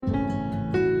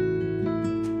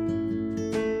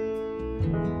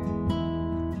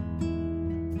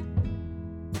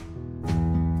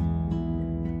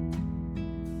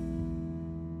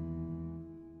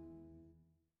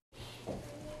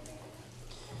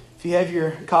If you have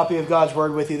your copy of God's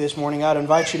Word with you this morning, I'd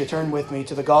invite you to turn with me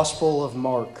to the Gospel of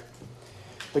Mark.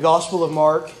 The Gospel of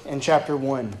Mark in chapter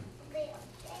 1.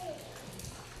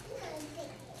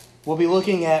 We'll be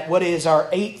looking at what is our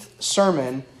 8th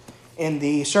sermon in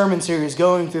the sermon series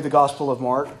going through the Gospel of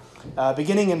Mark,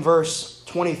 beginning in verse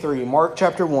 23. Mark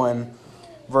chapter 1,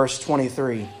 verse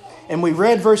 23. And we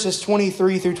read verses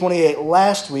 23 through 28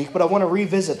 last week, but I want to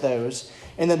revisit those.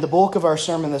 And then the bulk of our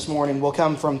sermon this morning will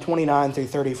come from 29 through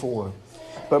 34.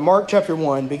 But Mark chapter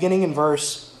 1, beginning in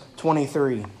verse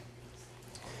 23.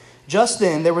 Just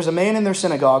then there was a man in their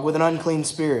synagogue with an unclean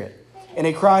spirit, and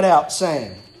he cried out,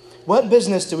 saying, "What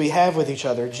business do we have with each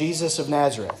other, Jesus of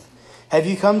Nazareth? Have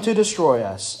you come to destroy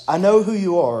us? I know who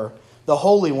you are, the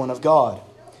Holy One of God."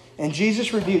 And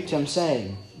Jesus rebuked him,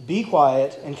 saying, "Be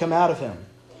quiet and come out of him."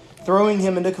 Throwing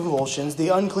him into convulsions, the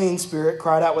unclean spirit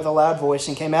cried out with a loud voice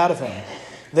and came out of him.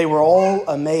 They were all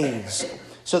amazed,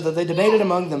 so that they debated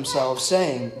among themselves,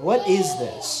 saying, "What is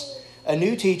this? A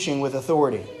new teaching with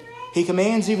authority. He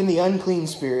commands even the unclean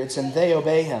spirits, and they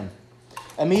obey him."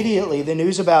 Immediately the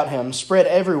news about him spread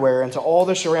everywhere into all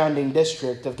the surrounding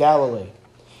district of Galilee.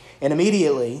 And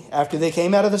immediately, after they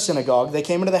came out of the synagogue, they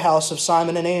came into the house of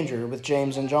Simon and Andrew with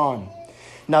James and John.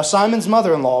 Now Simon's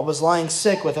mother-in-law was lying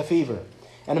sick with a fever,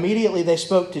 and immediately they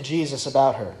spoke to Jesus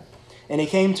about her. And he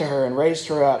came to her and raised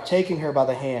her up, taking her by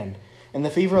the hand, and the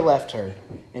fever left her,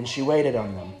 and she waited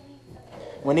on them.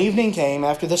 When evening came,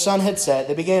 after the sun had set,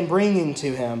 they began bringing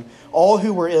to him all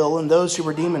who were ill and those who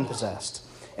were demon-possessed.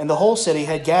 And the whole city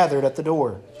had gathered at the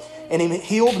door. And he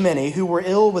healed many who were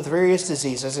ill with various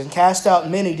diseases and cast out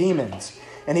many demons.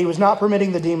 And he was not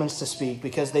permitting the demons to speak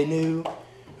because they knew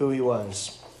who he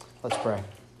was. Let's pray.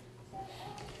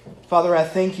 Father, I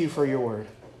thank you for your word.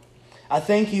 I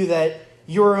thank you that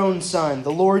your own Son,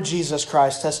 the Lord Jesus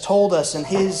Christ, has told us in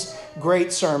his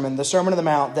great sermon, the Sermon on the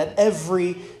Mount, that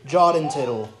every jot and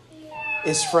tittle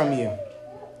is from you.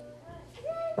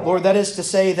 Lord, that is to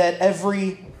say that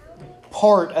every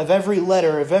part of every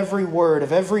letter, of every word,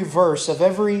 of every verse, of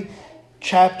every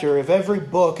chapter, of every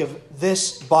book of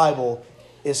this Bible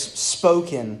is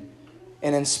spoken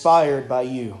and inspired by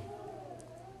you.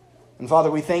 And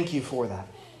Father, we thank you for that.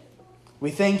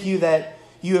 We thank you that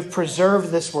you have preserved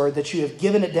this word, that you have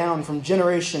given it down from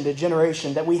generation to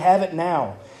generation, that we have it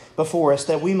now before us,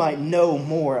 that we might know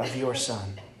more of your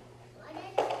Son.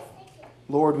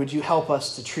 Lord, would you help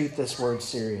us to treat this word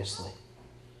seriously,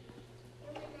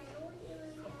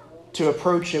 to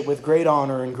approach it with great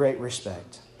honor and great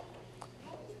respect,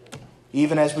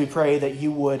 even as we pray that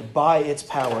you would, by its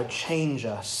power, change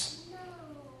us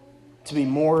to be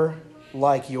more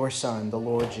like your Son, the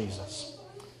Lord Jesus.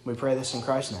 We pray this in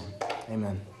Christ's name.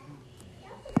 Amen.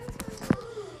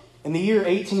 In the year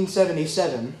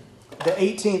 1877, the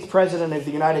 18th President of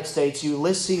the United States,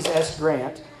 Ulysses S.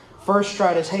 Grant, first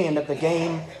tried his hand at the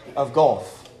game of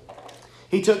golf.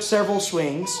 He took several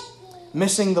swings,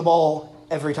 missing the ball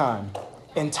every time,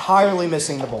 entirely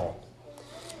missing the ball.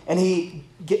 And he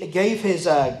gave his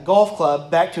golf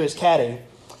club back to his caddy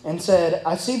and said,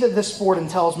 "I see that this sport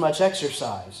entails much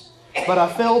exercise, but I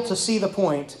fail to see the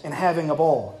point in having a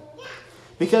ball."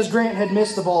 Because Grant had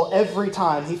missed the ball every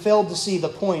time, he failed to see the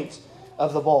point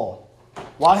of the ball.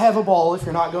 Why have a ball if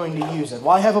you're not going to use it?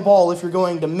 Why have a ball if you're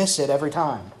going to miss it every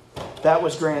time? That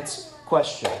was Grant's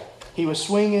question. He was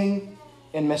swinging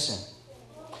and missing.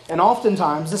 And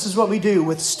oftentimes, this is what we do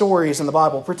with stories in the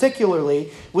Bible,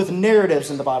 particularly with narratives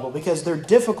in the Bible, because they're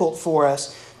difficult for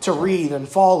us to read and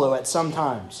follow at some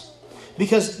times.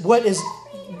 Because what is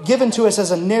given to us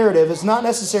as a narrative is not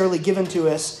necessarily given to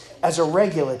us as a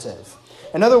regulative.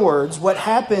 In other words, what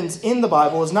happens in the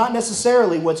Bible is not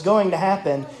necessarily what's going to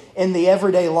happen in the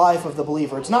everyday life of the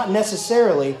believer. It's not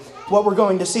necessarily what we're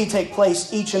going to see take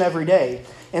place each and every day.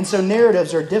 And so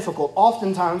narratives are difficult.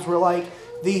 Oftentimes we're like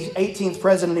the 18th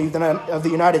President of the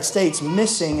United States,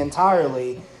 missing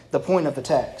entirely the point of the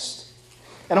text.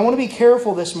 And I want to be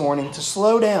careful this morning to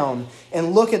slow down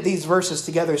and look at these verses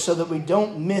together so that we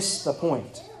don't miss the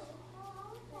point.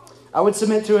 I would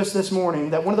submit to us this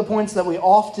morning that one of the points that we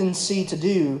often see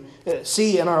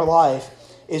in our life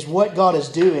is what God is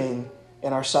doing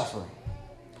in our suffering.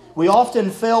 We often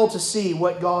fail to see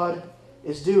what God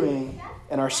is doing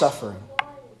in our suffering.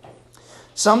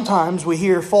 Sometimes we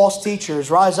hear false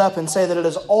teachers rise up and say that it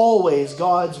is always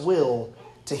God's will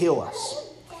to heal us.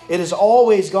 It is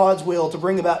always God's will to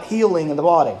bring about healing in the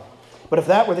body. But if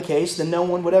that were the case, then no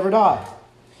one would ever die.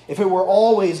 If it were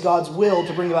always God's will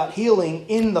to bring about healing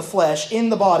in the flesh, in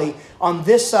the body, on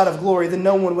this side of glory, then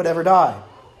no one would ever die.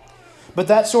 But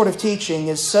that sort of teaching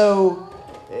is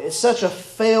such a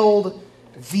failed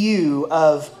view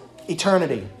of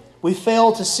eternity. we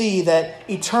fail to see that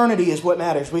eternity is what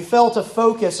matters. We fail to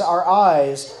focus our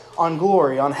eyes on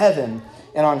glory, on heaven,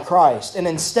 and on Christ, and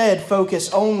instead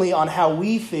focus only on how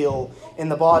we feel in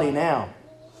the body now.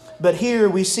 But here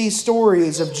we see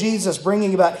stories of Jesus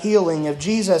bringing about healing, of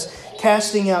Jesus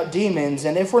casting out demons,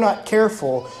 and if we're not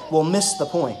careful, we'll miss the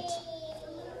point.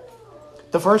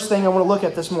 The first thing I want to look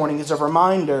at this morning is a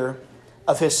reminder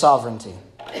of His sovereignty.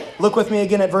 Look with me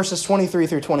again at verses 23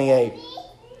 through 28.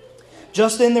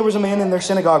 Just then there was a man in their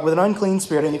synagogue with an unclean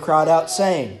spirit, and he cried out,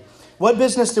 saying, "What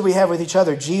business do we have with each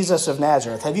other, Jesus of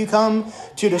Nazareth? Have you come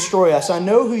to destroy us? I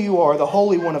know who you are, the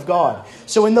Holy One of God."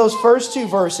 So in those first two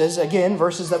verses, again,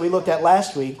 verses that we looked at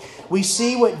last week, we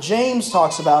see what James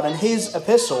talks about in his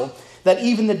epistle, that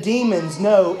even the demons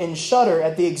know and shudder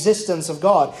at the existence of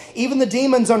God. Even the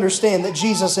demons understand that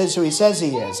Jesus is who He says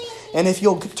He is. And if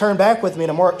you'll turn back with me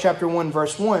to Mark chapter 1,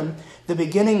 verse 1, the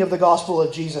beginning of the gospel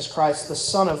of Jesus Christ, the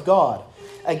Son of God.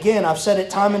 Again, I've said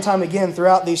it time and time again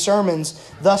throughout these sermons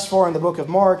thus far in the book of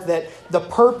Mark, that the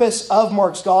purpose of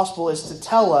Mark's gospel is to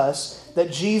tell us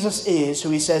that Jesus is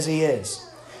who He says He is.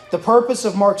 The purpose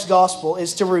of Mark's gospel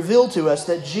is to reveal to us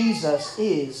that Jesus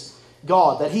is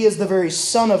God, that He is the very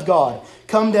Son of God,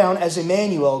 come down as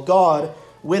Emmanuel, God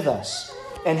with us.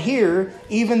 And here,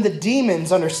 even the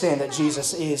demons understand that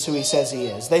Jesus is who He says He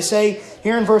is. They say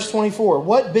here in verse 24,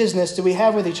 "What business do we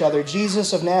have with each other,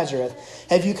 Jesus of Nazareth?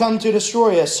 Have you come to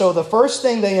destroy us?" So the first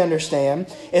thing they understand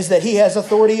is that He has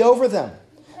authority over them.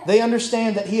 They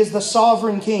understand that He is the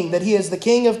sovereign King, that He is the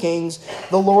King of kings,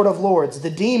 the Lord of lords. The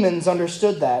demons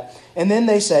understood that. And then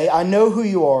they say, "I know who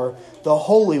you are, the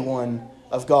Holy One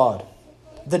of God."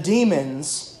 The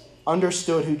demons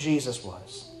understood who Jesus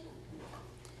was.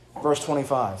 Verse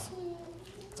 25.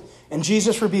 "And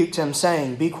Jesus rebuked him,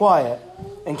 saying, 'Be quiet,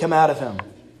 and come out of him.'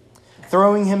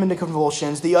 Throwing him into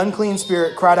convulsions, the unclean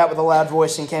spirit cried out with a loud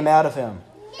voice and came out of him."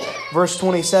 Verse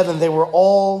 27, "They were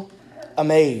all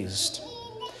amazed,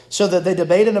 so that they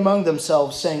debated among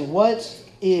themselves, saying, 'What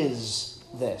is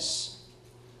this?'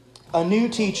 A new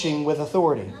teaching with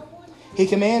authority. He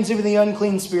commands even the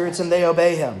unclean spirits, and they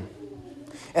obey Him."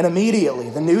 And immediately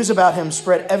the news about Him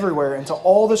spread everywhere into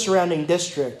all the surrounding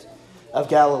district of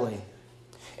Galilee.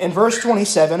 In verse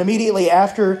 27, immediately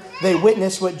after they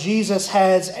witness what Jesus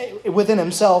has within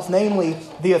Himself, namely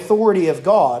the authority of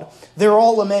God, they're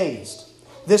all amazed.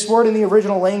 This word in the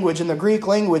original language, in the Greek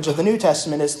language of the New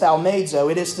Testament, is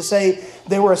thaumazo. It is to say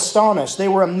they were astonished, they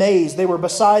were amazed, they were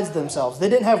besides themselves. They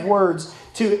didn't have words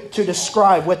to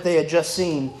describe what they had just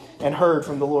seen and heard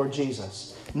from the Lord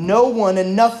Jesus. No one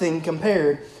and nothing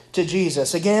compared to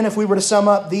Jesus. Again, if we were to sum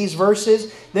up these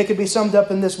verses, they could be summed up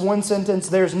in this one sentence: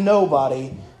 there's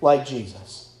nobody like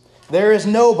Jesus. There is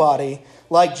nobody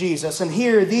like Jesus. And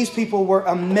here, these people were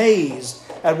amazed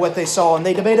at what they saw, and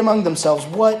they debate among themselves,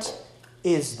 "What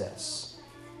is this?"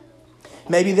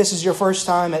 Maybe this is your first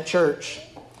time at church.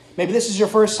 Maybe this is your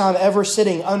first time ever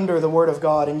sitting under the Word of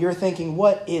God, and you're thinking,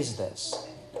 "What is this?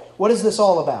 What is this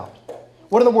all about?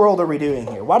 What in the world are we doing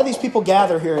here? Why do these people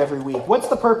gather here every week? What's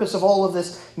the purpose of all of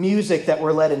this music that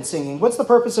we're led in singing? What's the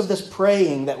purpose of this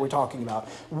praying that we're talking about?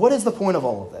 What is the point of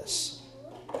all of this?"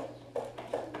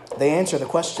 They answer the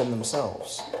question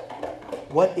themselves.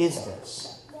 What is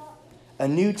this? A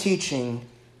new teaching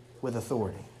with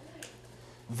authority.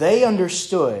 They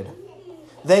understood.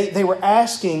 They were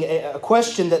asking a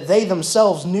question that they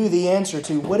themselves knew the answer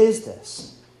to. What is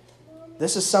this?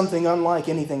 This is something unlike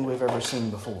anything we've ever seen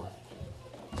before.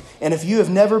 And if you have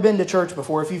never been to church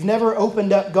before, if you've never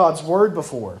opened up God's Word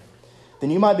before, then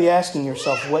you might be asking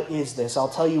yourself, what is this? I'll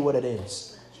tell you what it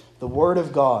is. The Word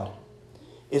of God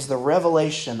is the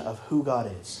revelation of who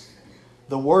God is.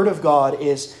 The Word of God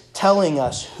is telling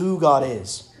us who God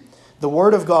is. The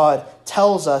Word of God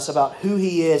tells us about who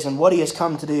He is and what He has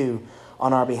come to do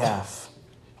on our behalf.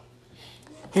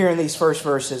 Here in these first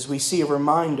verses, we see a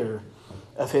reminder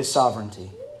of His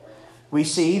sovereignty. We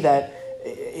see that,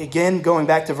 again, going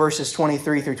back to verses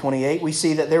 23 through 28, we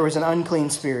see that there was an unclean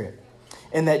spirit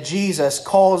and that Jesus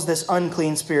calls this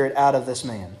unclean spirit out of this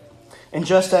man. And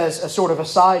just as a sort of a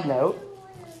side note,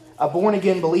 a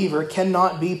born-again believer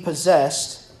cannot be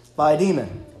possessed by a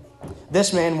demon.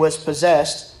 This man was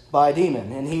possessed by a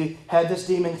demon, and he had this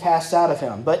demon cast out of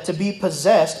him. But to be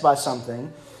possessed by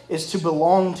something is to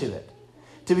belong to it,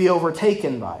 to be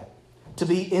overtaken by it, to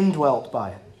be indwelt by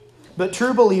it. But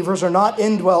true believers are not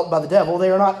indwelt by the devil. They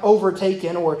are not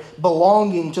overtaken or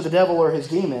belonging to the devil or his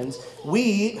demons.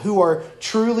 We, who are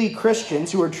truly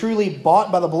Christians, who are truly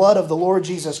bought by the blood of the Lord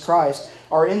Jesus Christ,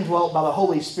 are indwelt by the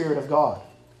Holy Spirit of God.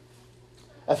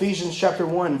 Ephesians chapter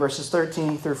 1, verses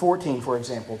 13 through 14, for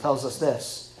example, tells us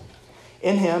this.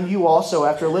 In him you also,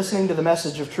 after listening to the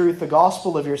message of truth, the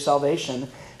gospel of your salvation,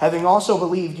 having also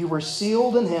believed, you were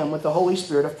sealed in him with the Holy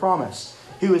Spirit of promise,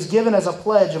 who is given as a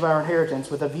pledge of our inheritance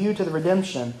with a view to the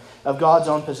redemption of God's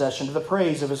own possession, to the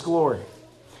praise of his glory.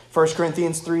 1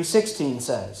 Corinthians 3:16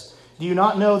 says, do you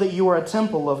not know that you are a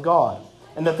temple of God,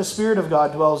 and that the Spirit of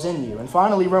God dwells in you? And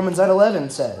finally, Romans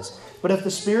 8:11 says, but if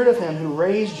the Spirit of him who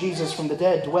raised Jesus from the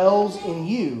dead dwells in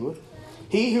you,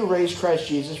 he who raised Christ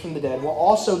Jesus from the dead will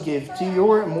also give to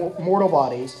your mortal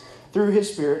bodies through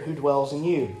his Spirit who dwells in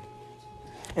you.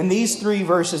 And these 3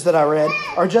 verses that I read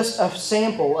are just a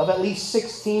sample of at least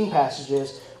 16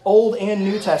 passages, Old and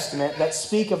New Testament, that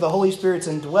speak of the Holy Spirit's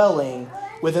indwelling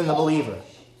within the believer.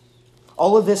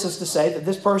 All of this is to say that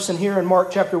this person here in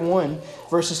Mark chapter 1,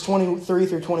 verses 23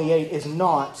 through 28, is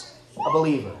not a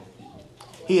believer.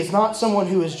 He is not someone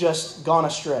who has just gone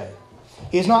astray.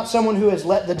 He is not someone who has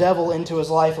let the devil into his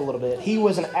life a little bit. He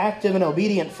was an active and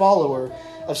obedient follower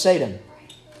of Satan.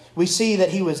 We see that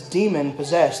he was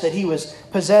demon-possessed, that he was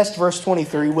possessed, verse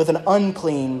 23, with an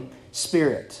unclean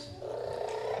spirit.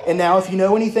 And now, if you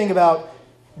know anything about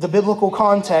the biblical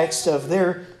context of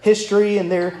their history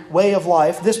and their way of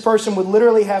life, this person would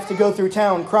literally have to go through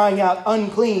town crying out,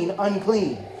 unclean,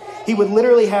 unclean. He would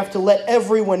literally have to let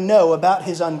everyone know about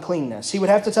his uncleanness. He would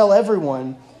have to tell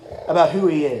everyone about who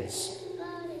he is.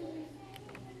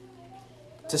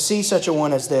 To see such a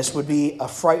one as this would be a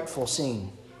frightful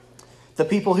scene. The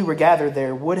people who were gathered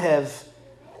there would have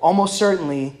almost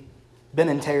certainly been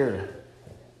in terror.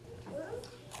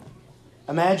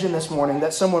 Imagine this morning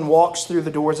that someone walks through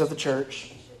the doors of the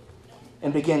church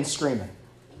and begins screaming.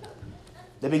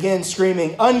 They begin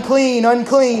screaming, unclean,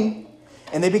 unclean.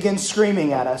 And they begin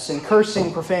screaming at us and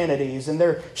cursing profanities. And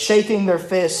they're shaking their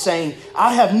fists saying,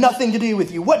 I have nothing to do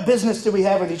with you. What business do we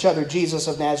have with each other, Jesus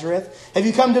of Nazareth? Have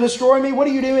you come to destroy me? What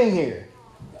are you doing here?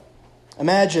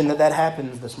 Imagine that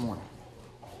happens this morning.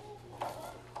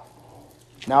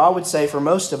 Now, I would say for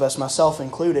most of us, myself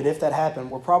included, if that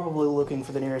happened, we're probably looking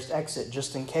for the nearest exit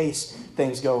just in case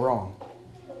things go wrong.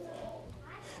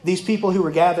 These people who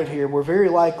were gathered here were very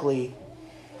likely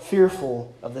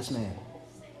fearful of this man.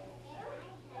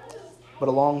 But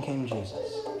along came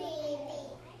Jesus.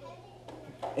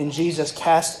 And Jesus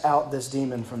cast out this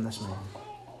demon from this man.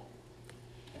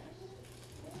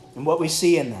 And what we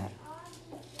see in that,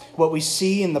 what we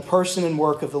see in the person and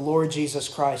work of the Lord Jesus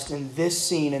Christ in this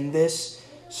scene, in this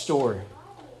story,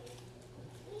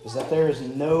 is that there is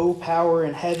no power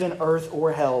in heaven, earth,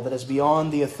 or hell that is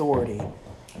beyond the authority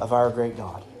of our great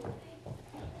God.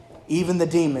 Even the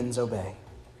demons obey.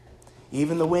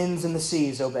 Even the winds and the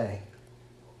seas obey.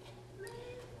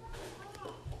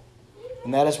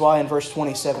 And that is why in verse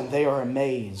 27, they are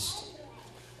amazed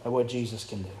at what Jesus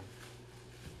can do.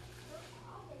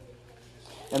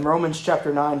 In Romans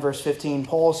chapter 9, verse 15,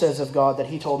 Paul says of God that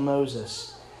he told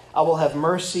Moses, I will have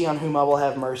mercy on whom I will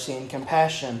have mercy, and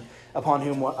compassion upon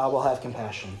whom I will have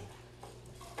compassion.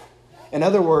 In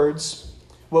other words,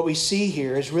 what we see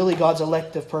here is really God's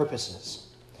elective purposes.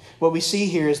 What we see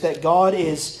here is that God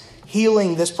is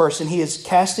healing this person. He is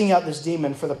casting out this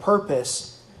demon for the purpose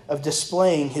of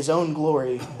displaying his own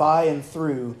glory by and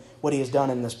through what he has done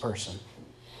in this person.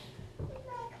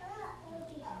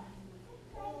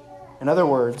 In other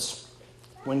words,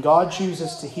 when God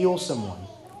chooses to heal someone,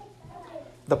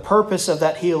 the purpose of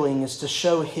that healing is to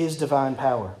show his divine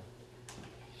power.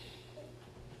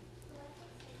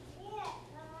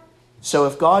 So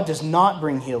if God does not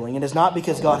bring healing, it is not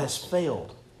because God has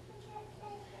failed.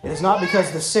 It is not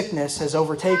because the sickness has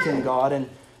overtaken God and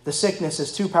the sickness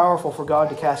is too powerful for God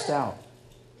to cast out.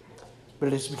 But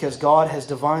it is because God has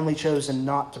divinely chosen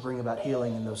not to bring about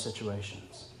healing in those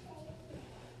situations.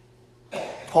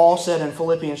 Paul said in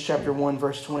Philippians chapter 1,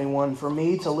 verse 21, for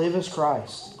me to live is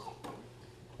Christ,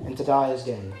 and to die is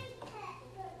gain.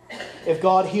 If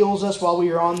God heals us while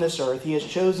we are on this earth, he has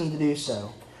chosen to do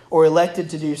so, or elected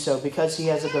to do so, because he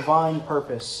has a divine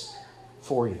purpose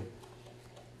for you.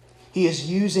 He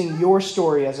is using your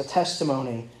story as a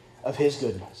testimony of his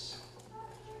goodness.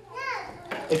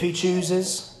 If he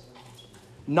chooses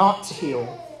not to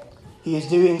heal, he is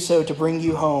doing so to bring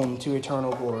you home to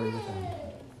eternal glory with him.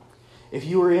 If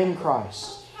you are in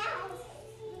Christ,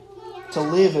 to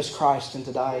live as Christ and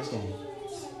to die as gain.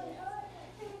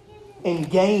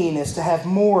 And gain is to have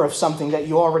more of something that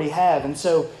you already have. And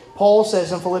so Paul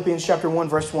says in Philippians chapter 1,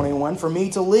 verse 21, for me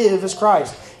to live is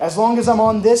Christ. As long as I'm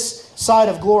on this side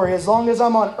of glory, as long as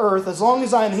I'm on earth, as long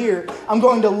as I'm here, I'm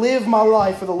going to live my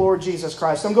life for the Lord Jesus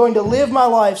Christ. I'm going to live my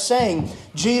life saying,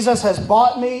 Jesus has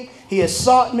bought me, he has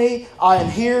sought me, I am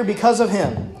here because of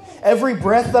him. Every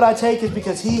breath that I take is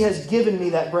because He has given me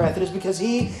that breath. It is because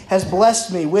He has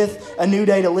blessed me with a new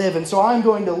day to live. And so I'm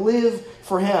going to live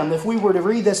for Him. If we were to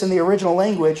read this in the original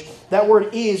language, that word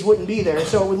is wouldn't be there.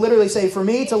 So it would literally say, for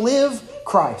me to live,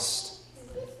 Christ.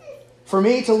 For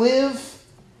me to live,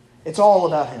 it's all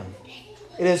about Him.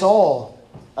 It is all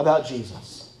about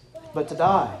Jesus. But to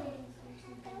die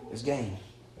is gain.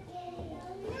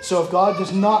 So if God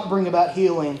does not bring about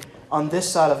healing on this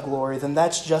side of glory, then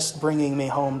that's just bringing me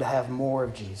home to have more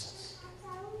of Jesus.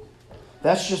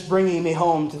 That's just bringing me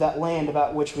home to that land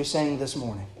about which we sang this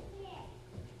morning.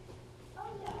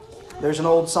 There's an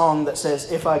old song that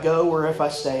says, if I go or if I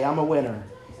stay, I'm a winner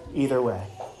either way.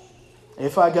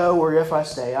 If I go or if I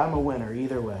stay, I'm a winner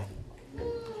either way.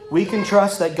 We can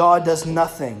trust that God does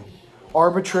nothing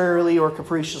arbitrarily or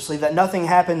capriciously, that nothing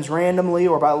happens randomly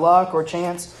or by luck or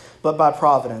chance, but by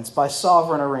providence, by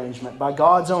sovereign arrangement, by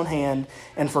God's own hand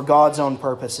and for God's own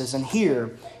purposes. And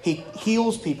here, He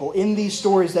heals people in these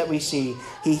stories that we see.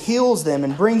 He heals them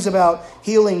and brings about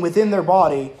healing within their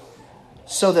body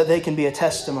so that they can be a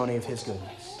testimony of His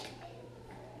goodness.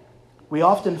 We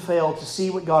often fail to see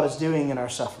what God is doing in our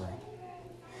suffering.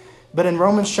 But in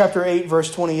Romans chapter 8,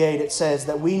 verse 28, it says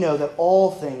that we know that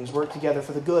all things work together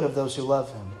for the good of those who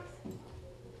love Him.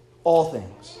 All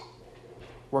things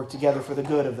work together for the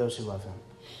good of those who love Him.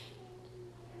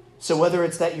 So whether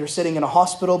it's that you're sitting in a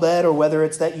hospital bed or whether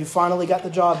it's that you finally got the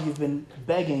job you've been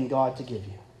begging God to give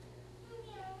you,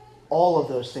 all of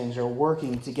those things are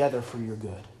working together for your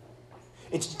good.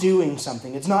 It's doing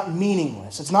something. It's not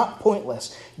meaningless. It's not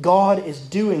pointless. God is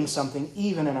doing something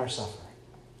even in our suffering.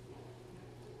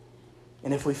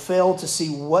 And if we fail to see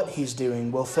what He's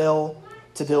doing, we'll fail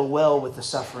to deal well with the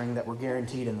suffering that we're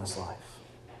guaranteed in this life.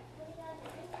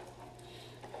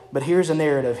 But here's a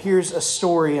narrative, here's a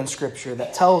story in Scripture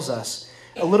that tells us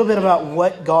a little bit about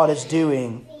what God is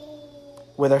doing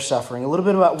with our suffering, a little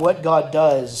bit about what God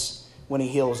does when He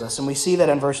heals us. And we see that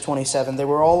in verse 27. They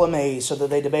were all amazed, so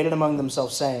that they debated among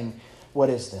themselves, saying,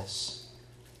 what is this?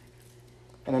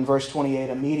 And in verse 28,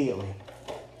 immediately.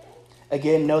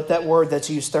 Again, note that word that's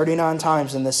used 39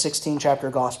 times in this 16-chapter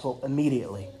gospel,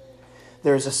 immediately.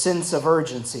 There's a sense of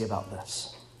urgency about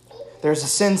this. There's a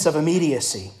sense of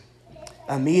immediacy.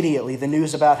 Immediately, the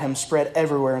news about Him spread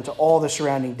everywhere into all the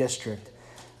surrounding district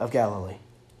of Galilee.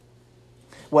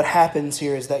 What happens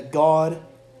here is that God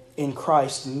in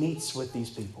Christ meets with these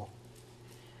people.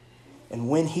 And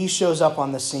when He shows up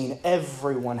on the scene,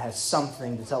 everyone has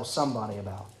something to tell somebody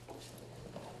about.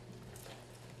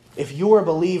 If you're a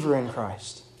believer in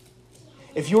Christ,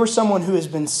 if you're someone who has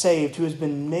been saved, who has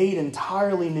been made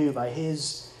entirely new by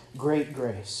His great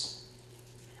grace,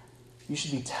 you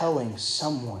should be telling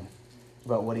someone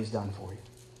about what He's done for you.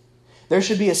 There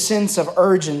should be a sense of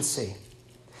urgency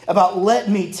about, let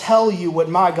me tell you what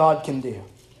my God can do.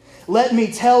 Let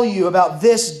me tell you about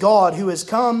this God who has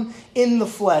come in the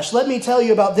flesh. Let me tell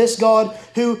you about this God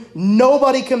who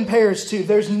nobody compares to.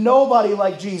 There's nobody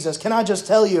like Jesus. Can I just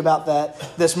tell you about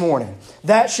that this morning?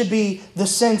 That should be the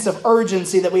sense of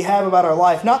urgency that we have about our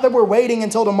life. Not that we're waiting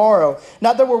until tomorrow.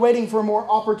 Not that we're waiting for a more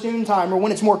opportune time or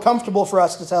when it's more comfortable for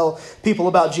us to tell people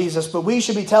about Jesus. But we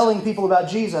should be telling people about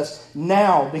Jesus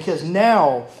now, because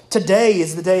now, today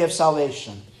is the day of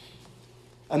salvation.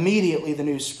 Immediately the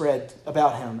news spread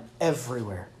about Him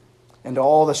everywhere and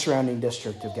all the surrounding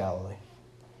district of Galilee.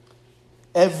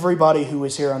 Everybody who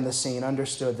was here on the scene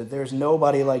understood that there's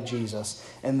nobody like Jesus,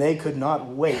 and they could not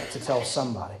wait to tell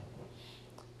somebody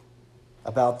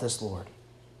about this Lord.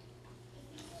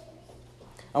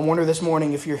 I wonder this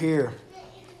morning if you're here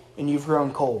and you've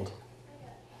grown cold.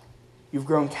 You've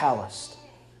grown calloused.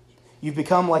 You've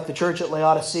become like the church at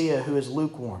Laodicea, who is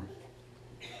lukewarm,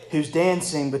 who's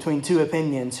dancing between two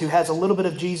opinions, who has a little bit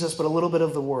of Jesus but a little bit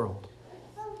of the world.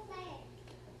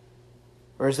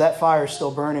 Or is that fire still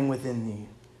burning within you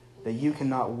that you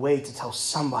cannot wait to tell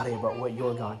somebody about what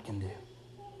your God can do?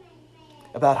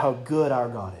 About how good our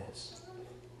God is?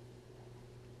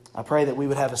 I pray that we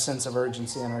would have a sense of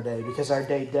urgency in our day, because our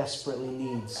day desperately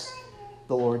needs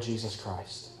the Lord Jesus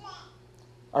Christ.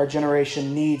 Our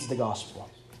generation needs the gospel.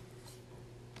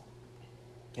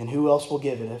 And who else will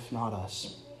give it if not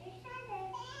us?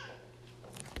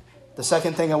 The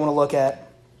second thing I want to look at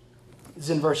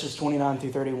is in verses 29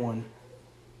 through 31.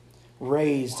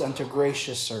 Raised unto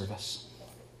gracious service.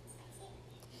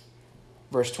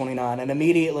 Verse 29. And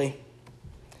immediately,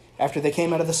 after they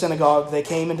came out of the synagogue, they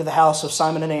came into the house of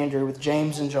Simon and Andrew with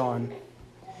James and John.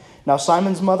 Now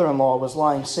Simon's mother-in-law was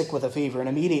lying sick with a fever, and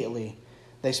immediately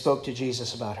they spoke to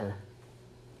Jesus about her.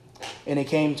 And He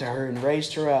came to her and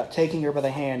raised her up, taking her by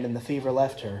the hand, and the fever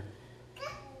left her,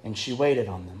 and she waited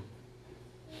on them.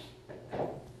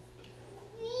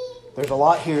 There's a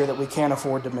lot here that we can't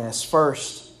afford to miss.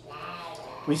 First,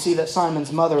 we see that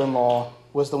Simon's mother-in-law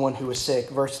was the one who was sick.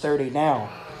 Verse 30, now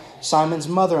Simon's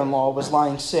mother-in-law was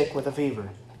lying sick with a fever.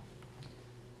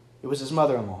 It was his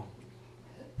mother-in-law.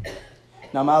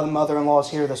 Now my mother-in-law is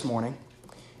here this morning,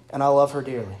 and I love her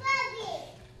dearly.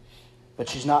 But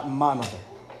she's not my mother.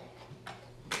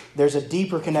 There's a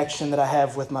deeper connection that I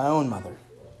have with my own mother.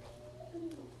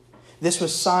 This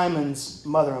was Simon's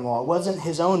mother-in-law. It wasn't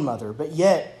his own mother, but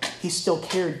yet he still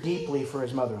cared deeply for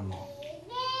his mother-in-law.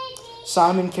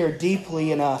 Simon cared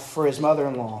deeply enough for his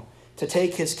mother-in-law to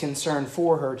take his concern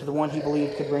for her to the one he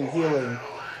believed could bring healing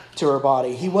to her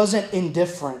body. He wasn't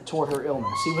indifferent toward her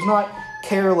illness. He was not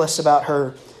careless about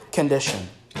her condition.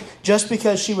 Just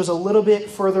because she was a little bit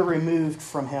further removed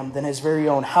from him than his very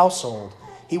own household,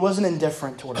 he wasn't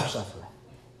indifferent toward her suffering.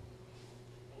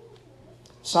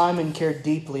 Simon cared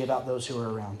deeply about those who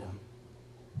were around him.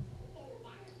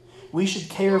 We should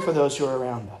care for those who are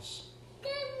around us.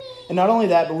 And not only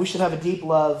that, but we should have a deep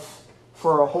love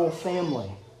for our whole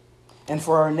family and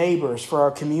for our neighbors, for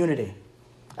our community,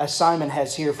 as Simon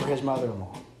has here for his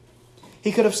mother-in-law.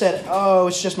 He could have said, oh,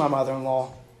 it's just my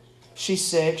mother-in-law. She's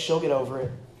sick. She'll get over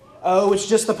it. Oh, it's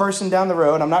just the person down the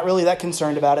road. I'm not really that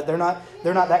concerned about it. They're not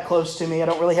that close to me. I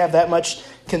don't really have that much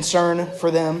concern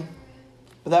for them.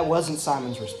 But that wasn't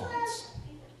Simon's response.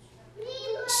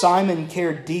 Simon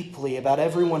cared deeply about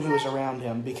everyone who was around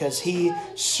him because he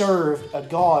served a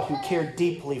God who cared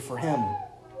deeply for him.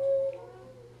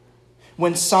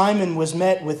 When Simon was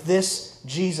met with this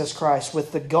Jesus Christ,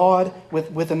 with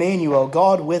Emmanuel,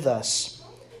 God with us,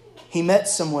 he met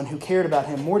someone who cared about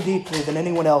him more deeply than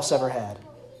anyone else ever had.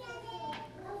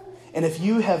 And if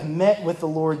you have met with the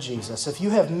Lord Jesus, if you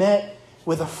have met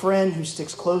with a friend who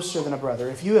sticks closer than a brother,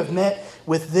 if you have met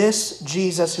with this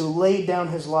Jesus who laid down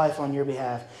his life on your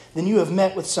behalf, then you have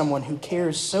met with someone who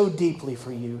cares so deeply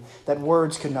for you that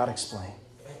words could not explain.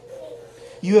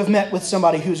 You have met with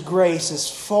somebody whose grace is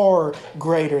far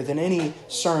greater than any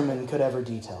sermon could ever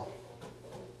detail.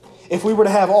 If we were to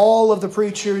have all of the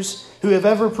preachers who have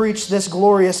ever preached this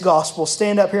glorious gospel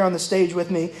stand up here on the stage with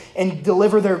me and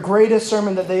deliver their greatest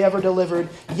sermon that they ever delivered,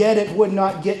 yet it would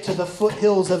not get to the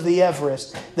foothills of the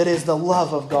Everest that is the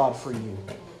love of God for you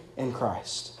in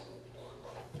Christ.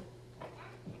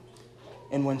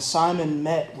 And when Simon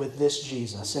met with this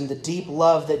Jesus and the deep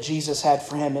love that Jesus had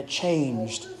for him, it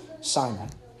changed Simon.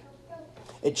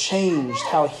 It changed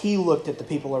how he looked at the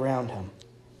people around him.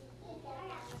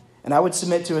 And I would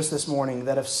submit to us this morning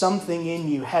that if something in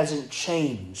you hasn't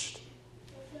changed,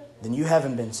 then you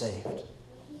haven't been saved.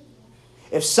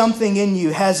 If something in you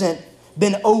hasn't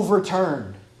been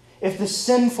overturned, if the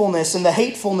sinfulness and the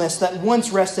hatefulness that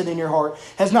once rested in your heart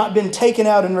has not been taken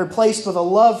out and replaced with a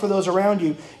love for those around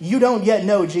you, you don't yet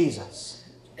know Jesus.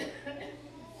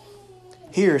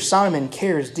 Here, Simon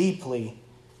cares deeply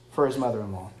for his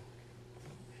mother-in-law.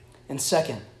 And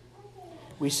second,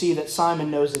 we see that Simon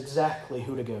knows exactly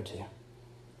who to go to.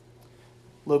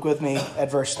 Look with me at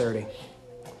verse 30.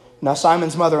 Now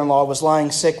Simon's mother-in-law was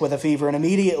lying sick with a fever, and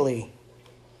immediately,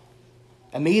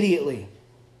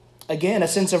 again, a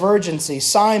sense of urgency,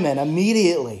 Simon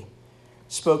immediately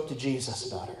spoke to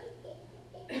Jesus about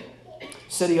her.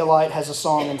 City Light has a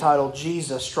song entitled,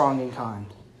 Jesus, Strong and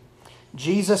Kind.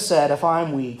 Jesus said, if I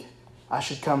am weak, I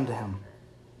should come to him.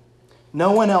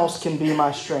 No one else can be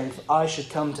my strength. I should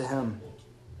come to him.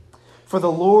 For the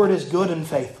Lord is good and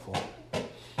faithful.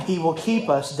 He will keep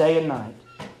us day and night.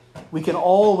 We can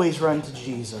always run to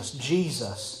Jesus.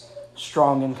 Jesus,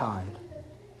 strong and kind.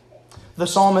 The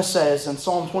psalmist says in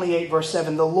Psalm 28, verse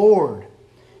 7, the Lord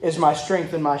is my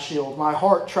strength and my shield. My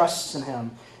heart trusts in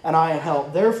him, and I am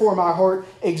helped. Therefore my heart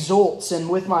exults, and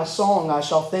with my song I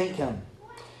shall thank him.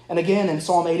 And again in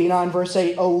Psalm 89, verse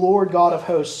 8, O Lord God of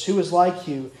hosts, who is like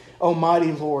you, O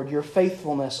mighty Lord? Your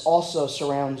faithfulness also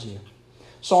surrounds you.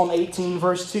 Psalm 18,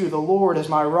 verse 2, the Lord is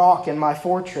my rock and my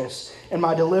fortress and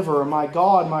my deliverer, my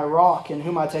God, my rock in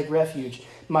whom I take refuge,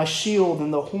 my shield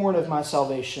and the horn of my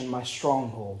salvation, my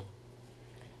stronghold.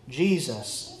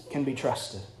 Jesus can be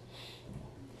trusted.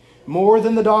 More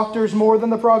than the doctors, more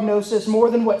than the prognosis, more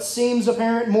than what seems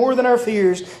apparent, more than our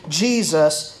fears,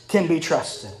 Jesus can be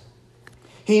trusted.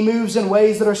 He moves in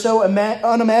ways that are so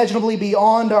unimaginably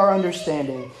beyond our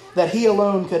understanding that he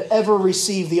alone could ever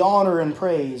receive the honor and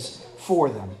praise for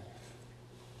them.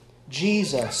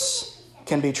 Jesus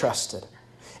can be trusted.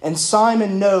 And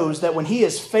Simon knows that when he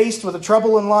is faced with a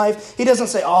trouble in life, he doesn't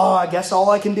say, I guess all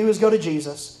I can do is go to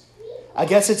Jesus. I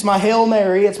guess it's my Hail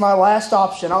Mary. It's my last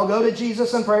option. I'll go to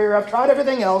Jesus in prayer. I've tried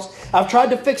everything else. I've tried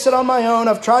to fix it on my own.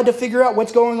 I've tried to figure out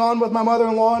what's going on with my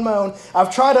mother-in-law on my own.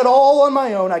 I've tried it all on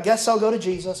my own. I guess I'll go to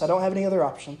Jesus. I don't have any other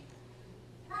option.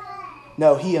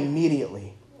 No, he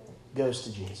immediately goes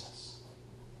to Jesus.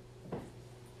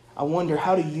 I wonder,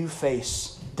 how do you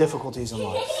face difficulties in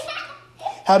life?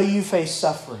 How do you face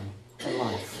suffering in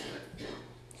life?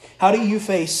 How do you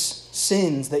face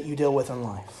sins that you deal with in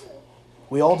life?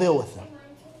 We all deal with them.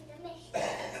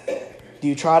 Do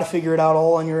you try to figure it out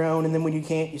all on your own, and then when you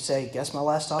can't, you say, guess my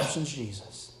last option's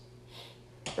Jesus?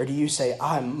 Or do you say,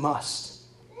 I must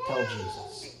tell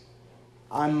Jesus?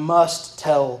 I must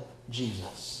tell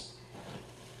Jesus.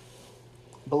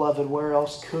 Beloved, where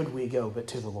else could we go but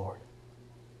to the Lord?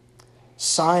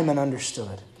 Simon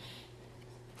understood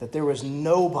that there was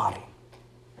nobody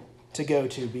to go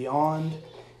to beyond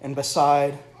and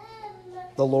beside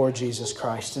the Lord Jesus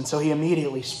Christ. And so he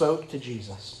immediately spoke to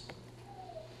Jesus.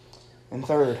 And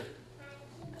third,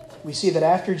 we see that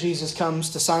after Jesus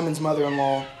comes to Simon's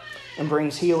mother-in-law and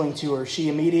brings healing to her, she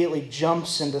immediately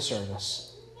jumps into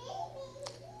service.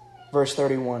 Verse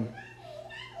 31.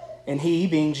 And he,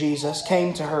 being Jesus,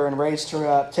 came to her and raised her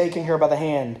up, taking her by the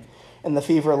hand, and the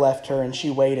fever left her, and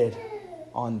she waited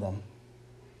on them.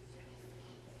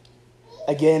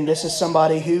 Again, this is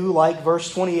somebody who, like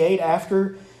verse 28,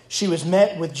 after she was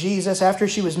met with Jesus, after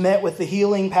she was met with the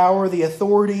healing power, the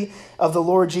authority of the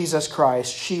Lord Jesus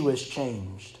Christ, she was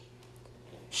changed.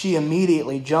 She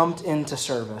immediately jumped into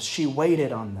service. She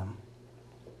waited on them.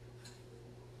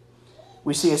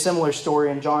 We see a similar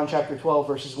story in John chapter 12,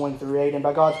 verses 1 through 8. And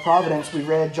by God's providence, we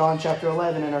read John chapter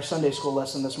 11 in our Sunday school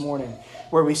lesson this morning,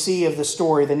 where we see of the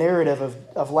story, the narrative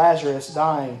of Lazarus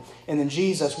dying. And then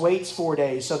Jesus waits 4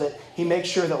 days so that he makes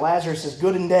sure that Lazarus is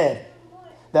good and dead.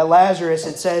 That Lazarus,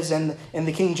 it says in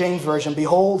the King James Version,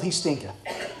 behold, he stinketh.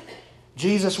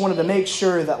 Jesus wanted to make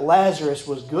sure that Lazarus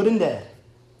was good and dead.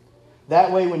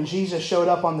 That way, when Jesus showed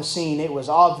up on the scene, it was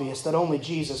obvious that only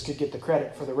Jesus could get the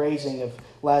credit for the raising of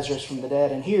Lazarus from the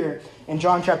dead. And here, in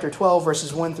John chapter 12,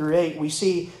 verses 1 through 8, we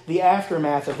see the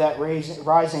aftermath of that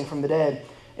rising from the dead.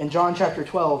 In John chapter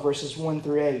 12, verses 1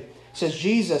 through 8, it says,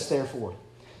 Jesus, therefore,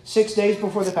 6 days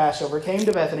before the Passover, came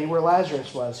to Bethany where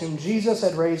Lazarus was, whom Jesus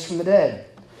had raised from the dead.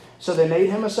 So they made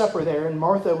him a supper there, and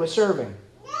Martha was serving.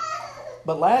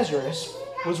 But Lazarus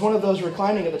was one of those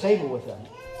reclining at the table with them.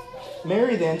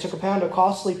 Mary then took a pound of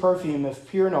costly perfume of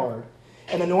pure nard,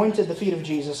 and anointed the feet of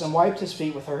Jesus, and wiped his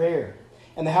feet with her hair.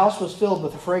 And the house was filled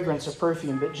with the fragrance of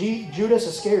perfume. But Judas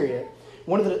Iscariot,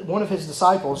 one of his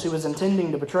disciples, who was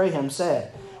intending to betray him,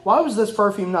 said, Why was this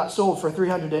perfume not sold for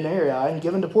 300 denarii and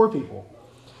given to poor people?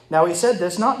 Now he said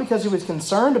this not because he was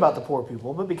concerned about the poor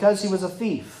people, but because he was a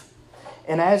thief.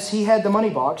 And as he had the money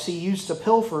box, he used to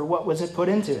pilfer what was put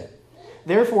into it.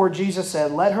 Therefore Jesus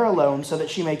said, Let her alone, so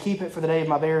that she may keep it for the day of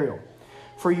my burial.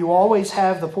 For you always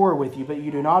have the poor with you, but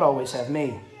you do not always have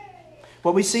me.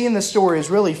 What we see in this story is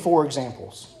really 4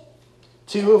 examples.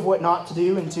 2 of what not to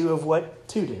do and 2 of what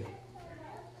to do.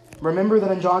 Remember that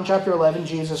in John chapter 11,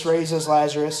 Jesus raises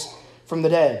Lazarus from the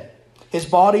dead. His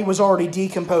body was already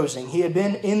decomposing. He had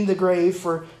been in the grave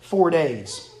for 4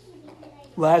 days.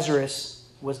 Lazarus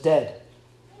was dead.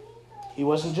 He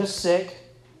wasn't just sick.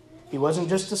 He wasn't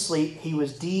just asleep. He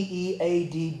was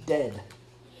D-E-A-D, dead.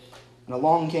 And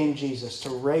along came Jesus to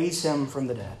raise him from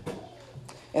the dead.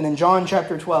 And in John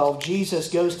chapter 12, Jesus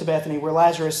goes to Bethany where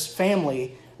Lazarus'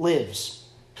 family lives.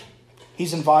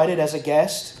 He's invited as a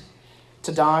guest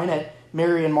to dine at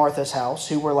Mary and Martha's house,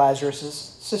 who were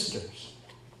Lazarus' sisters.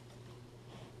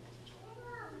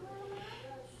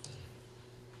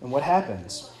 And what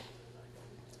happens?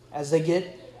 As they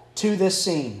get to this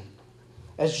scene,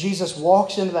 as Jesus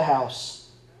walks into the house,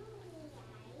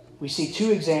 we see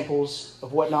 2 examples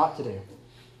of what not to do.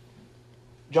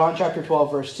 John chapter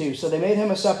 12, verse 2. So they made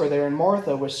him a supper there, and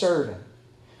Martha was serving.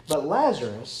 But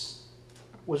Lazarus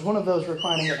was one of those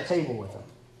reclining at the table with him.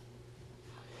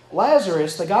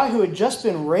 Lazarus, the guy who had just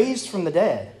been raised from the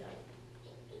dead,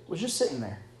 was just sitting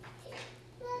there.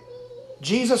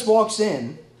 Jesus walks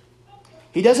in.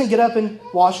 He doesn't get up and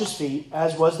wash his feet,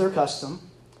 as was their custom,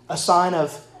 a sign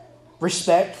of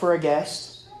respect for a guest.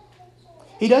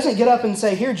 He doesn't get up and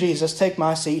say, Here, Jesus, take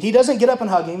my seat. He doesn't get up and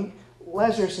hug him.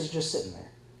 Lazarus is just sitting there.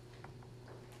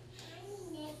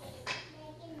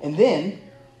 And then,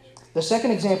 the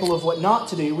second example of what not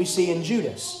to do, we see in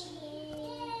Judas.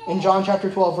 In John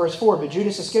chapter 12, verse 4, But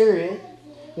Judas Iscariot,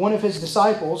 one of his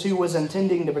disciples who was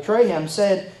intending to betray him,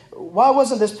 said, Why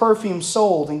wasn't this perfume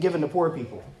sold and given to poor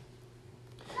people?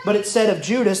 But it said of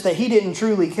Judas that he didn't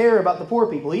truly care about the poor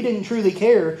people. He didn't truly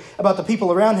care about the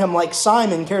people around him like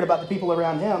Simon cared about the people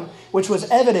around him, which was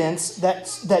evidence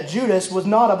that Judas was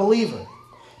not a believer,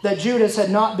 that Judas had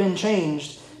not been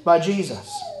changed by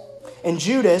Jesus. And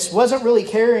Judas wasn't really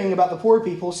caring about the poor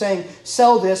people, saying,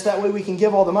 sell this, that way we can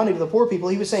give all the money to the poor people.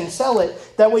 He was saying, sell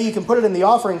it, that way you can put it in the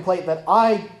offering plate that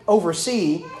I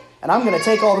oversee, and I'm going to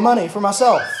take all the money for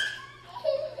myself.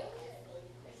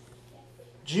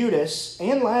 Judas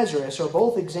and Lazarus are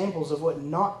both examples of what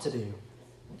not to do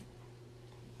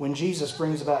when Jesus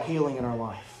brings about healing in our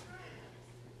life.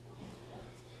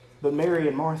 But Mary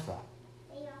and Martha.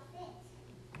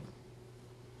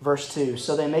 Verse 2,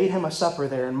 so they made him a supper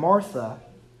there, and Martha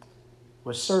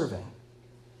was serving.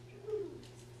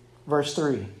 Verse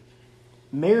 3,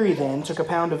 Mary then took a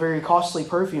pound of very costly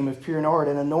perfume of pure nard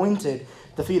and anointed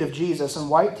the feet of Jesus and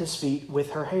wiped his feet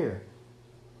with her hair.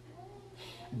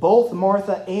 Both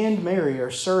Martha and Mary are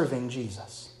serving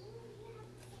Jesus.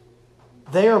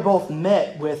 They are both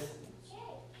met with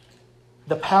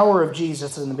the power of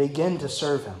Jesus and begin to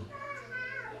serve him.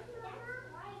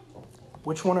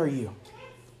 Which one are you?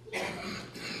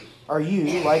 Are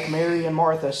you, like Mary and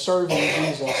Martha, serving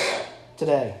Jesus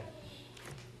today?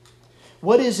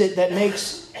 What is it that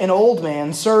makes an old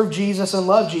man serve Jesus and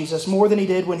love Jesus more than he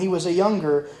did when he was a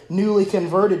younger, newly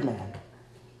converted man?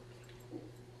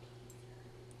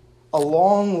 A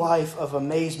long life of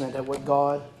amazement at what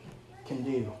God can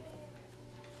do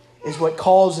is what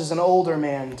causes an older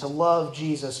man to love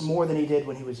Jesus more than he did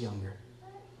when he was younger.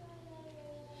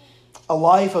 A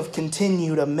life of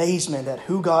continued amazement at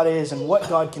who God is and what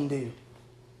God can do.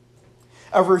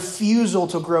 A refusal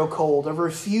to grow cold. A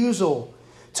refusal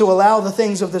to allow the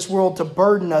things of this world to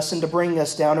burden us and to bring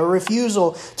us down. A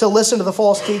refusal to listen to the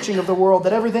false teaching of the world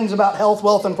that everything's about health,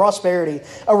 wealth, and prosperity.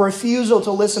 A refusal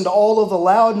to listen to all of the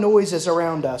loud noises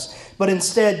around us, but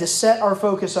instead to set our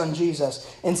focus on Jesus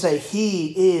and say,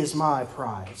 He is my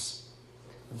prize.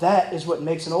 That is what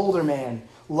makes an older man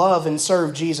love and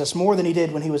serve Jesus more than he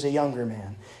did when he was a younger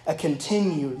man. A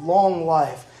continued long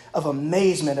life of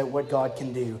amazement at what God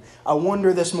can do. I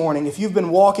wonder this morning, if you've been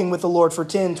walking with the Lord for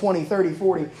 10, 20, 30,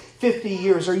 40, 50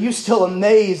 years, are you still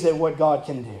amazed at what God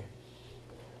can do?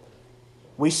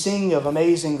 We sing of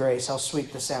Amazing Grace, how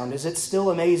sweet the sound. Is it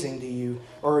still amazing to you,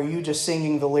 or are you just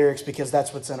singing the lyrics because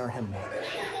that's what's in our hymn book?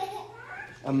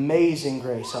 Amazing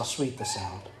Grace, how sweet the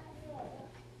sound.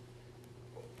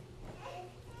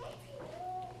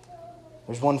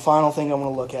 There's one final thing I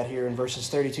want to look at here in verses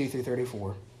 32 through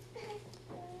 34.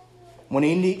 When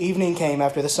evening came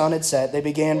after the sun had set, they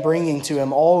began bringing to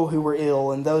him all who were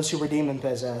ill and those who were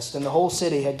demon-possessed, and the whole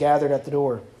city had gathered at the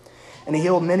door. And he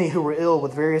healed many who were ill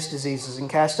with various diseases and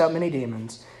cast out many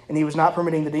demons, and he was not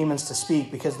permitting the demons to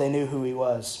speak because they knew who he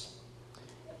was.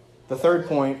 The third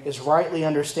point is rightly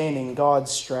understanding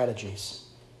God's strategies.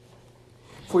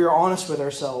 If we are honest with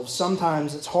ourselves,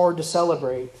 sometimes it's hard to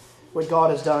celebrate what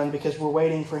God has done because we're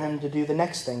waiting for him to do the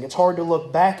next thing. It's hard to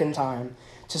look back in time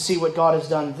to see what God has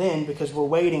done then because we're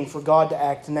waiting for God to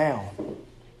act now.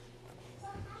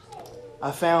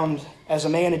 I found as a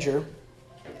manager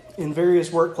in various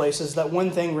workplaces that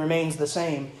one thing remains the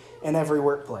same in every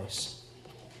workplace.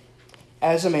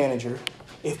 As a manager,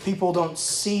 if people don't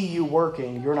see you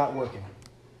working, you're not working.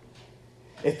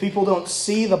 If people don't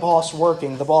see the boss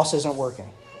working, the boss isn't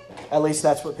working. At least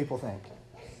that's what people think.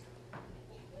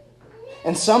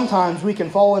 And sometimes we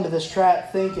can fall into this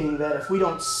trap thinking that if we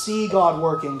don't see God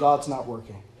working, God's not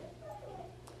working.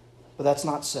 But that's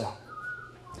not so.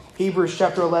 Hebrews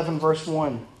chapter 11, verse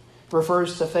 1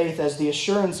 refers to faith as the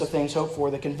assurance of things hoped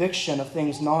for, the conviction of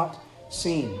things not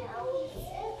seen.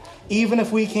 Even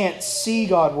if we can't see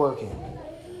God working,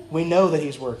 we know that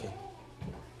He's working.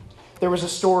 There was a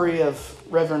story of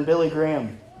Reverend Billy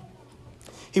Graham.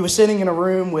 He was sitting in a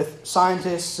room with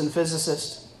scientists and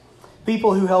physicists,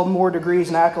 people who held more degrees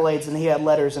and accolades than he had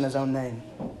letters in his own name.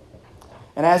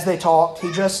 And as they talked,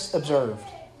 he just observed.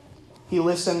 He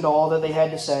listened to all that they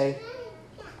had to say.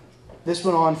 This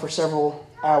went on for several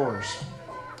hours.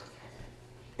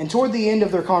 And toward the end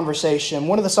of their conversation,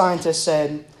 one of the scientists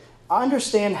said, I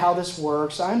understand how this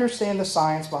works. I understand the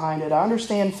science behind it. I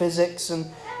understand physics and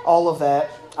all of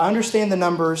that. I understand the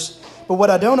numbers. But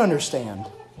what I don't understand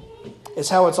is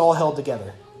how it's all held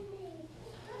together.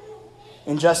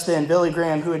 And just then, Billy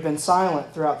Graham, who had been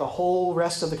silent throughout the whole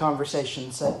rest of the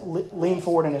conversation, leaned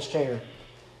forward in his chair.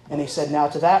 And he said, now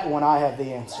to that one, I have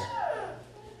the answer.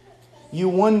 You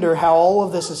wonder how all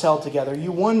of this is held together.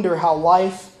 You wonder how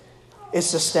life is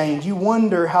sustained. You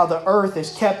wonder how the earth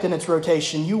is kept in its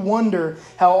rotation. You wonder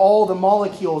how all the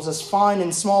molecules, as fine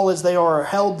and small as they are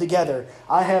held together.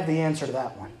 I have the answer to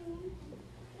that one.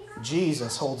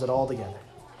 Jesus holds it all together.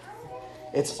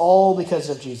 It's all because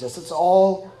of Jesus. It's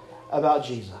all about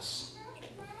Jesus.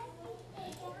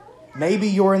 Maybe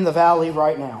you're in the valley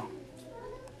right now.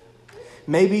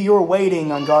 Maybe you're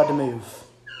waiting on God to move.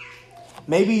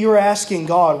 Maybe you're asking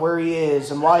God where He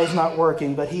is and why He's not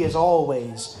working, but He is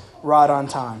always right on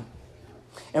time.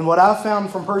 And what I've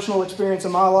found from personal experience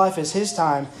in my life is His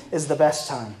time is the best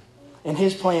time. And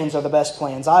His plans are the best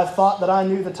plans. I've thought that I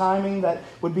knew the timing that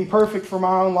would be perfect for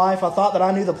my own life. I thought that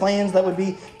I knew the plans that would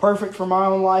be perfect for my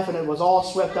own life, and it was all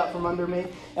swept up from under me.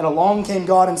 And along came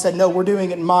God and said, no, we're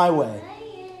doing it my way.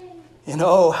 And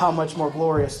oh, how much more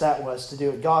glorious that was to do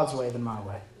it God's way than my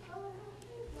way.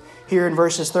 Here in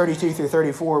verses 32 through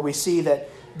 34, we see that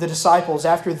the disciples,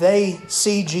 after they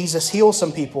see Jesus heal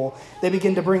some people, they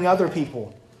begin to bring other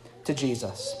people to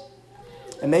Jesus.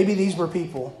 And maybe these were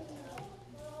people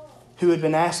who had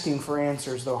been asking for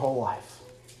answers their whole life.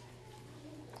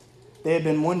 They had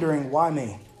been wondering, why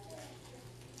me?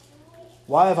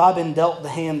 Why have I been dealt the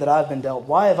hand that I've been dealt?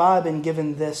 Why have I been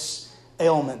given this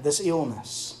ailment, this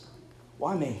illness?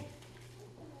 Why me?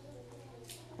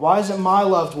 Why is it my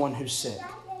loved one who's sick?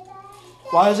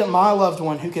 Why is it my loved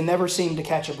one who can never seem to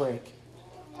catch a break?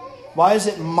 Why is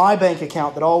it my bank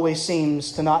account that always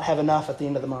seems to not have enough at the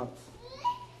end of the month?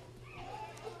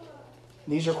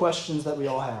 These are questions that we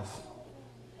all have.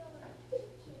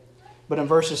 But in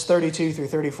verses 32 through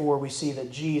 34, we see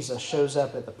that Jesus shows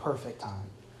up at the perfect time.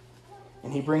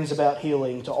 And He brings about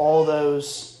healing to all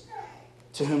those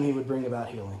to whom He would bring about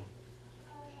healing.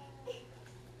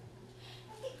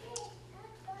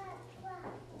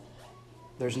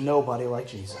 There's nobody like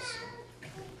Jesus.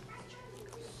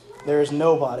 There is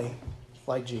nobody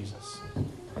like Jesus.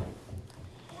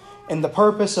 And the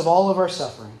purpose of all of our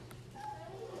suffering,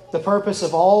 the purpose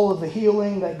of all of the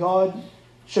healing that God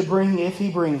should bring if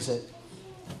He brings it,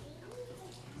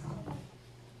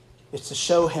 is to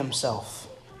show Himself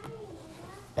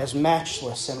as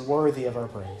matchless and worthy of our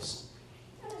praise.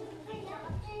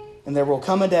 And there will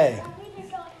come a day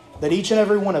that each and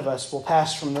every one of us will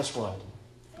pass from this world.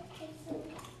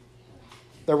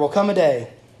 There will come a day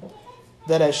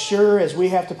that as sure as we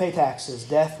have to pay taxes,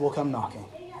 death will come knocking.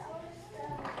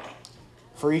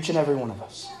 For each and every one of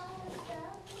us.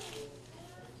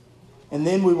 And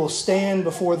then we will stand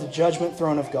before the judgment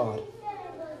throne of God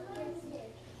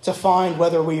to find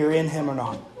whether we are in Him or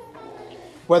not.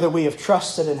 Whether we have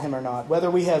trusted in Him or not. Whether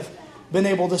we have been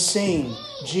able to sing,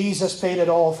 Jesus paid it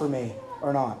all for me,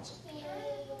 or not.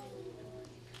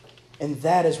 And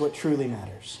that is what truly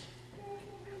matters.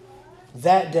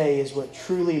 That day is what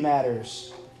truly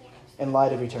matters in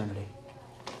light of eternity.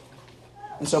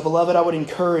 And so, beloved, I would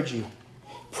encourage you,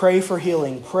 pray for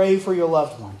healing, pray for your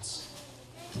loved ones.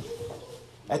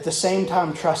 At the same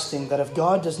time, trusting that if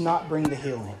God does not bring the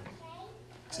healing,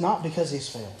 it's not because He's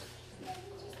failed.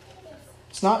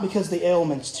 It's not because the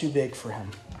ailment's too big for Him.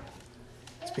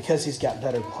 It's because He's got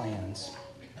better plans.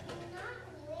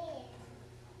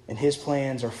 And His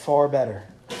plans are far better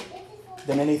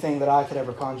than anything that I could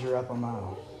ever conjure up on my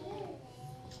own.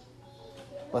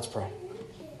 Let's pray.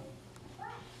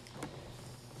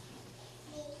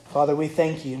 Father, we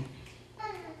thank You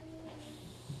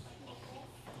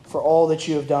for all that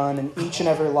You have done in each and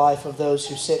every life of those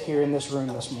who sit here in this room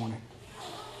this morning.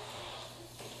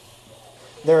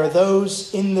 There are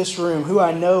those in this room who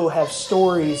I know have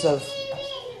stories of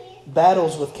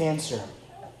battles with cancer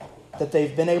that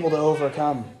they've been able to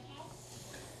overcome.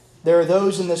 There are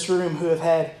those in this room who have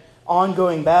had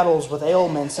ongoing battles with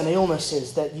ailments and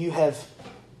illnesses that You have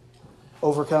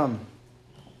overcome.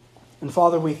 And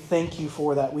Father, we thank You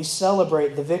for that. We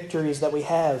celebrate the victories that we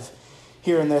have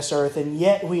here in this earth, and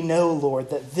yet we know, Lord,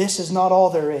 that this is not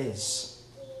all there is.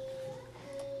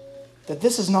 That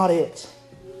this is not it.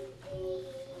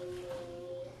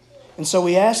 And so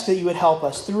we ask that You would help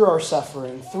us through our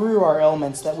suffering, through our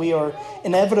ailments that we are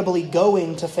inevitably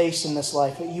going to face in this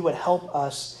life, that You would help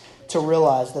us to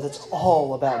realize that it's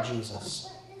all about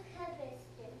Jesus.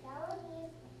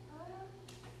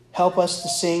 Help us to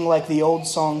sing like the old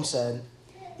song said,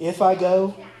 if I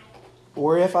go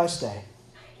or if I stay,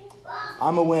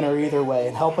 I'm a winner either way.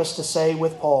 And help us to say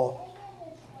with Paul,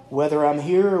 whether I'm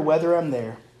here or whether I'm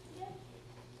there,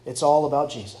 it's all about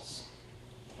Jesus.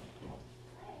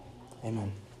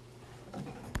 Amen.